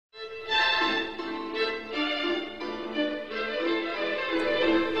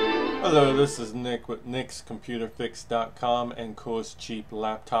Hello, this is Nick with nickscomputerfix.com and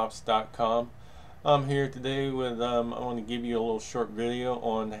coolestcheaplaptops.com. I'm here today with I want to give you a little short video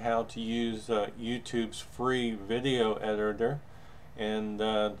on how to use YouTube's free video editor. And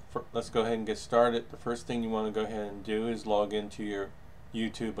let's go ahead and get started. The first thing you want to go ahead and do is log into your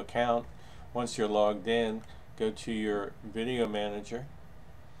YouTube account. Once you're logged in, go to your video manager.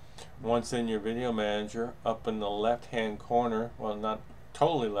 Once in your video manager, up in the left hand corner, well, not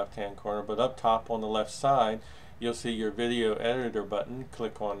totally left hand corner, but up top on the left side, you'll see your video editor button.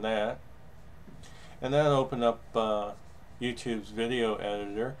 Click on that, and that'll open up YouTube's video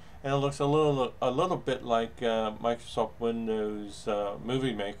editor, and it looks a little bit like Microsoft Windows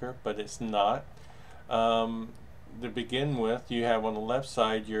Movie Maker, but it's not. To begin with, you have on the left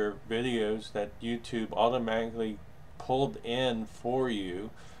side your videos that YouTube automatically pulled in for you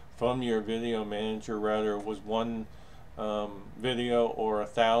from your video manager, whether it was one video or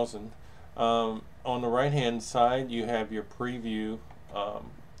 1,000. On the right hand side you have your preview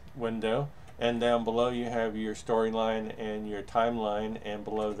window, and down below you have your storyline and your timeline, and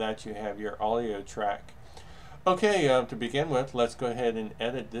below that you have your audio track. Okay, to begin with, let's go ahead and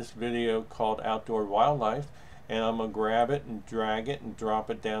edit this video called Outdoor Wildlife, and I'm going to grab it and drag it and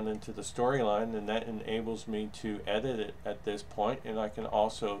drop it down into the storyline, and that enables me to edit it at this point. And I can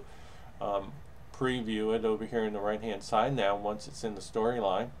also preview it over here in the right hand side now once it's in the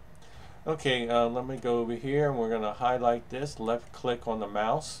storyline. Okay, let me go over here, and we're going to highlight this, left click on the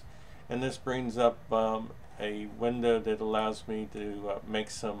mouse, and this brings up a window that allows me to make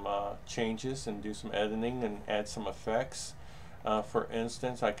some changes and do some editing and add some effects. For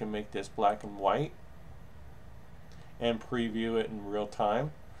instance, I can make this black and white and preview it in real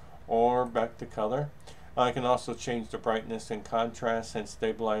time, or back to color. I can also change the brightness and contrast and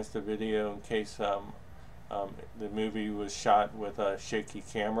stabilize the video in case the movie was shot with a shaky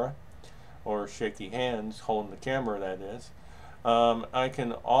camera or shaky hands holding the camera, that is. I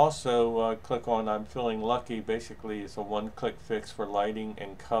can also click on I'm feeling lucky. Basically it's a one-click fix for lighting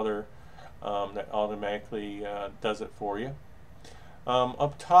and color that automatically does it for you.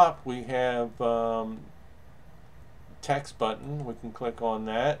 Up top we have text button. We can click on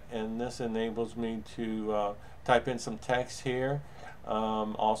that, and this enables me to type in some text here,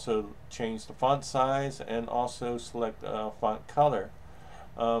 also change the font size, and also select font color.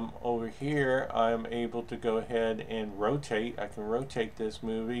 Over here I'm able to go ahead and rotate. I can rotate this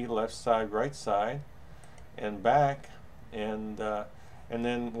movie left side, right side, and back, and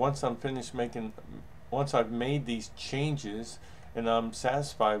then once I'm finished once I've made these changes and I'm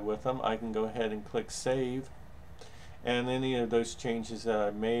satisfied with them, I can go ahead and click save. And any of those changes that I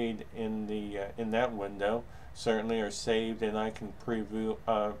made in that window certainly are saved, and I can preview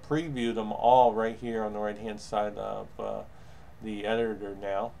them all right here on the right hand side of the editor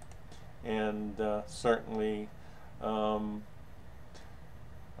now. And certainly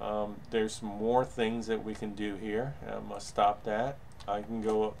there's some more things that we can do here. I'm going to stop that. I can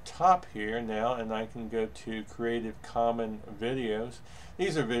go up top here now, and I can go to Creative Commons videos.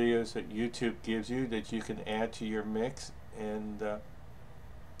 These are videos that YouTube gives you that you can add to your mix. And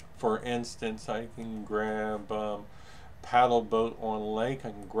for instance, I can grab paddle boat on lake.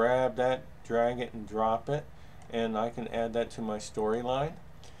 I can grab that, drag it, and drop it, and I can add that to my storyline.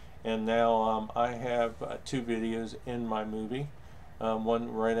 And now I have two videos in my movie,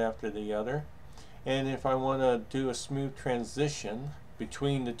 one right after the other. And if I want to do a smooth transition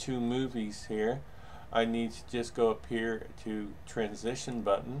between the two movies here, I need to just go up here to transition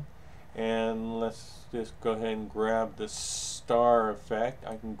button, and let's just go ahead and grab the star effect.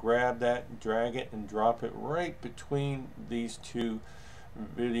 I can grab that, drag it, and drop it right between these two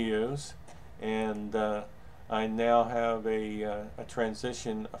videos, and I now have a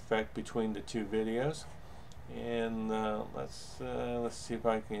transition effect between the two videos. And let's see if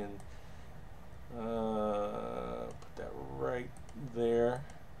I can put that right there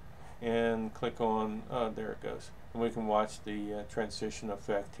and click on, there it goes, and we can watch the transition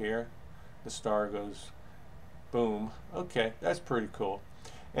effect here. The star goes boom. Okay, that's pretty cool.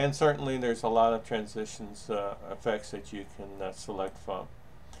 And certainly there's a lot of transitions effects that you can select from.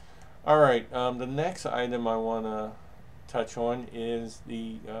 Alright, the next item I want to touch on is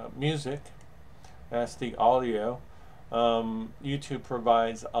the music. That's the audio. YouTube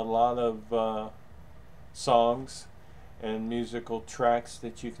provides a lot of songs and musical tracks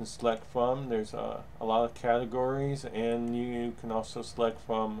that you can select from. There's a lot of categories, and you can also select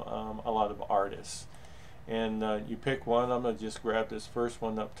from a lot of artists. And you pick one. I'm going to just grab this first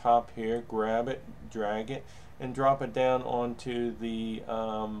one up top here, grab it, drag it, and drop it down onto the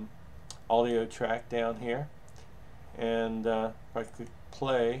audio track down here. And if I could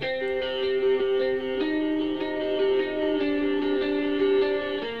play.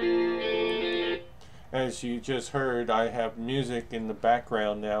 As you just heard, I have music in the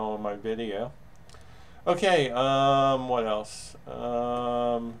background now on my video. Okay, what else?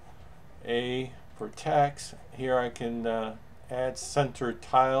 A for text. Here I can add center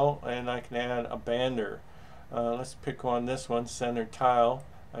tile, and I can add a banner. Let's pick on this one, center tile.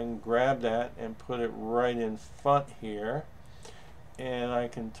 I can grab that and put it right in front here, and I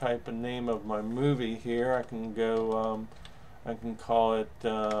can type a name of my movie here. I can go, I can call it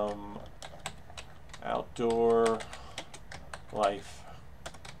Outdoor Life.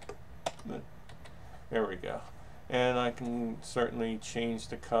 There we go. And I can certainly change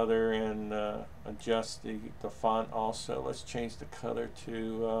the color and adjust the font also. Let's change the color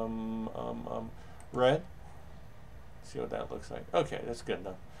to red. See what that looks like. Okay, that's good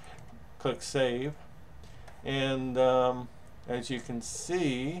enough. Click save. And as you can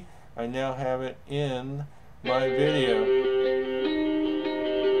see, I now have it in my video.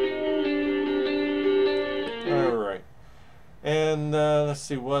 Alright. And let's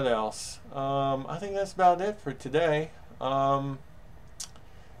see what else. I think that's about it for today.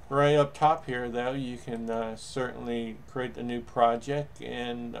 Right up top here, though, you can certainly create a new project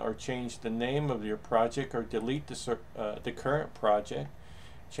and or change the name of your project, or delete the current project.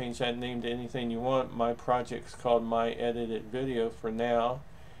 Change that name to anything you want. My project's called My Edited Video for now.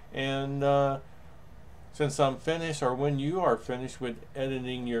 And since I'm finished, or when you are finished with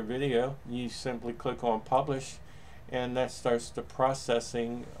editing your video, you simply click on Publish, and that starts the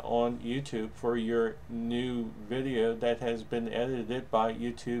processing on YouTube for your new video that has been edited by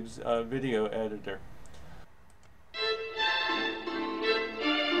YouTube's video editor.